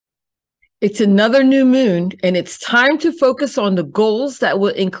It's another new moon, and it's time to focus on the goals that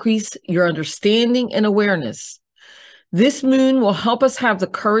will increase your understanding and awareness. This moon will help us have the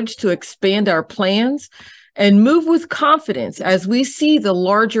courage to expand our plans and move with confidence as we see the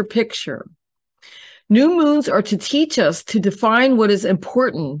larger picture. New moons are to teach us to define what is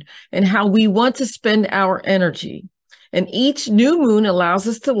important and how we want to spend our energy. And each new moon allows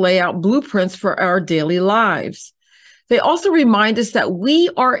us to lay out blueprints for our daily lives. They also remind us that we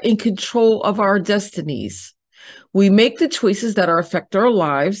are in control of our destinies. We make the choices that affect our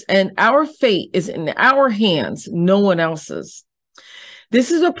lives, and our fate is in our hands, no one else's.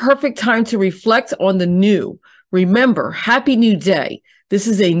 This is a perfect time to reflect on the new. Remember, happy new day. This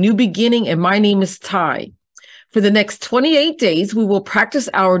is a new beginning, and my name is Ty. For the next 28 days, we will practice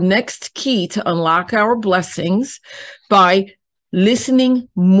our next key to unlock our blessings by listening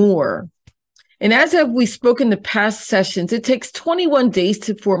more. And as we spoke in the past sessions, it takes 21 days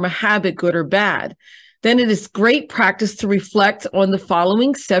to form a habit, good or bad. Then it is great practice to reflect on the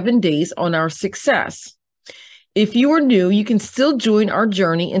following 7 days on our success. If you are new, you can still join our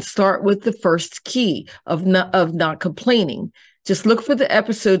journey and start with the first key of not complaining. Just look for the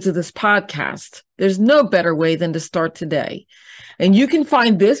episodes of this podcast. There's no better way than to start today. And you can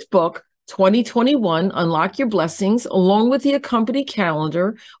find this book, 2021 Unlock Your Blessings, along with the accompanying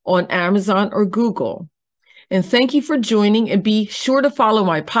calendar on Amazon or Google. And thank you for joining, and be sure to follow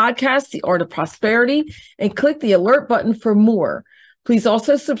my podcast, The Art of Prosperity, and click the alert button for more. Please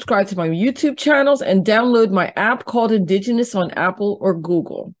also subscribe to my YouTube channels and download my app called Indigenous on Apple or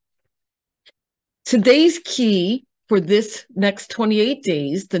Google. Today's key for this next 28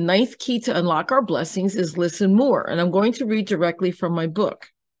 days, the 9th key to unlock our blessings, is listen more. And I'm going to read directly from my book.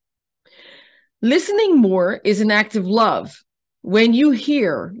 Listening more is an act of love. When you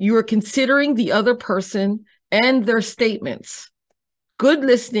hear, you are considering the other person and their statements. Good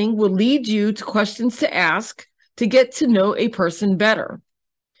listening will lead you to questions to ask to get to know a person better.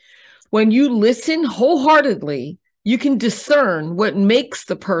 When you listen wholeheartedly, you can discern what makes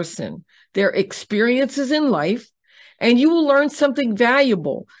the person, their experiences in life, and you will learn something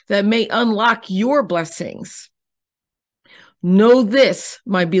valuable that may unlock your blessings. Know this,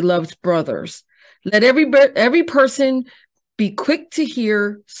 my beloved brothers. Let every person be quick to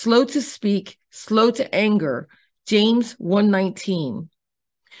hear, slow to speak, slow to anger. James 1:19.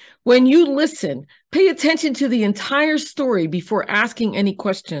 When you listen, pay attention to the entire story before asking any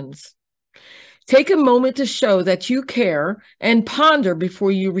questions. Take a moment to show that you care and ponder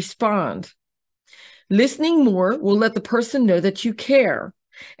before you respond. Listening more will let the person know that you care,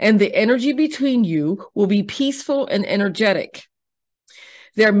 and the energy between you will be peaceful and energetic.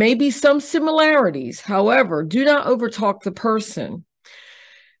 There may be some similarities. However, do not overtalk the person.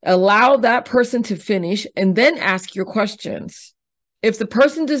 Allow that person to finish and then ask your questions. If the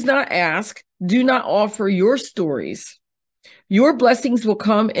person does not ask, do not offer your stories. Your blessings will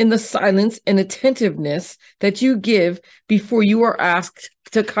come in the silence and attentiveness that you give before you are asked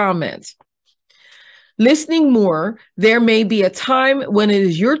to comment. Listening more, there may be a time when it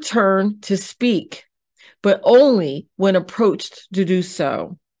is your turn to speak, but only when approached to do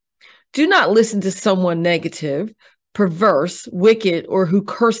so. Do not listen to someone negative, perverse, wicked, or who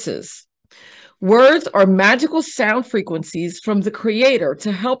curses. Words are magical sound frequencies from the Creator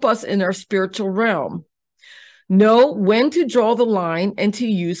to help us in our spiritual realm. Know when to draw the line and to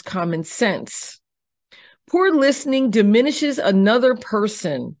use common sense. Poor listening diminishes another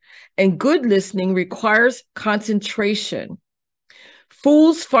person, and good listening requires concentration.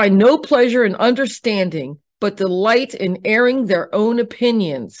 Fools find no pleasure in understanding, but delight in airing their own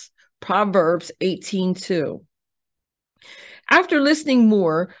opinions. Proverbs 18:2. After listening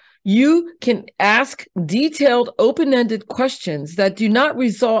more, you can ask detailed, open-ended questions that do not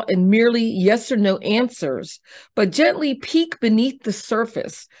result in merely yes or no answers, but gently peek beneath the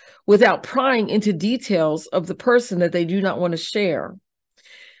surface without prying into details of the person that they do not want to share.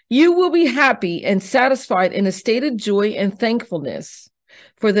 You will be happy and satisfied in a state of joy and thankfulness.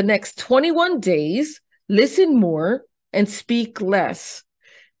 For the next 21 days, listen more and speak less.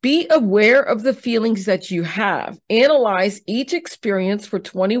 Be aware of the feelings that you have. Analyze each experience for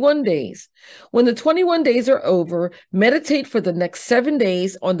 21 days. When the 21 days are over, meditate for the next 7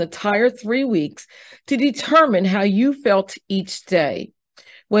 days on the entire 3 weeks to determine how you felt each day.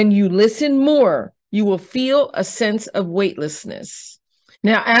 When you listen more, you will feel a sense of weightlessness.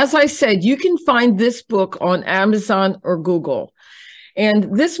 Now, as I said, you can find this book on Amazon or Google.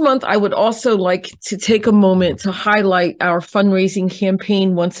 And this month, I would also like to take a moment to highlight our fundraising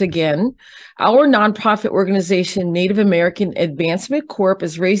campaign once again. Our nonprofit organization, Native American Advancement Corp.,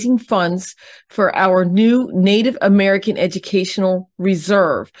 is raising funds for our new Native American Educational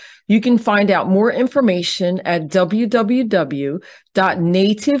Reserve. You can find out more information at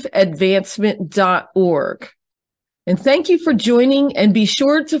www.nativeadvancement.org. And thank you for joining, and be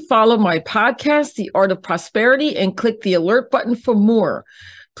sure to follow my podcast, The Art of Prosperity, and click the alert button for more.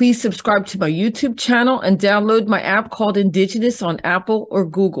 Please subscribe to my YouTube channel and download my app called Indigenous on Apple or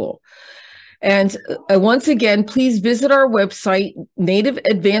Google. And once again, please visit our website,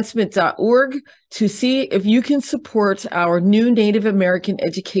 nativeadvancement.org, to see if you can support our new Native American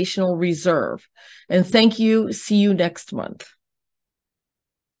Educational Reserve. And thank you. See you next month.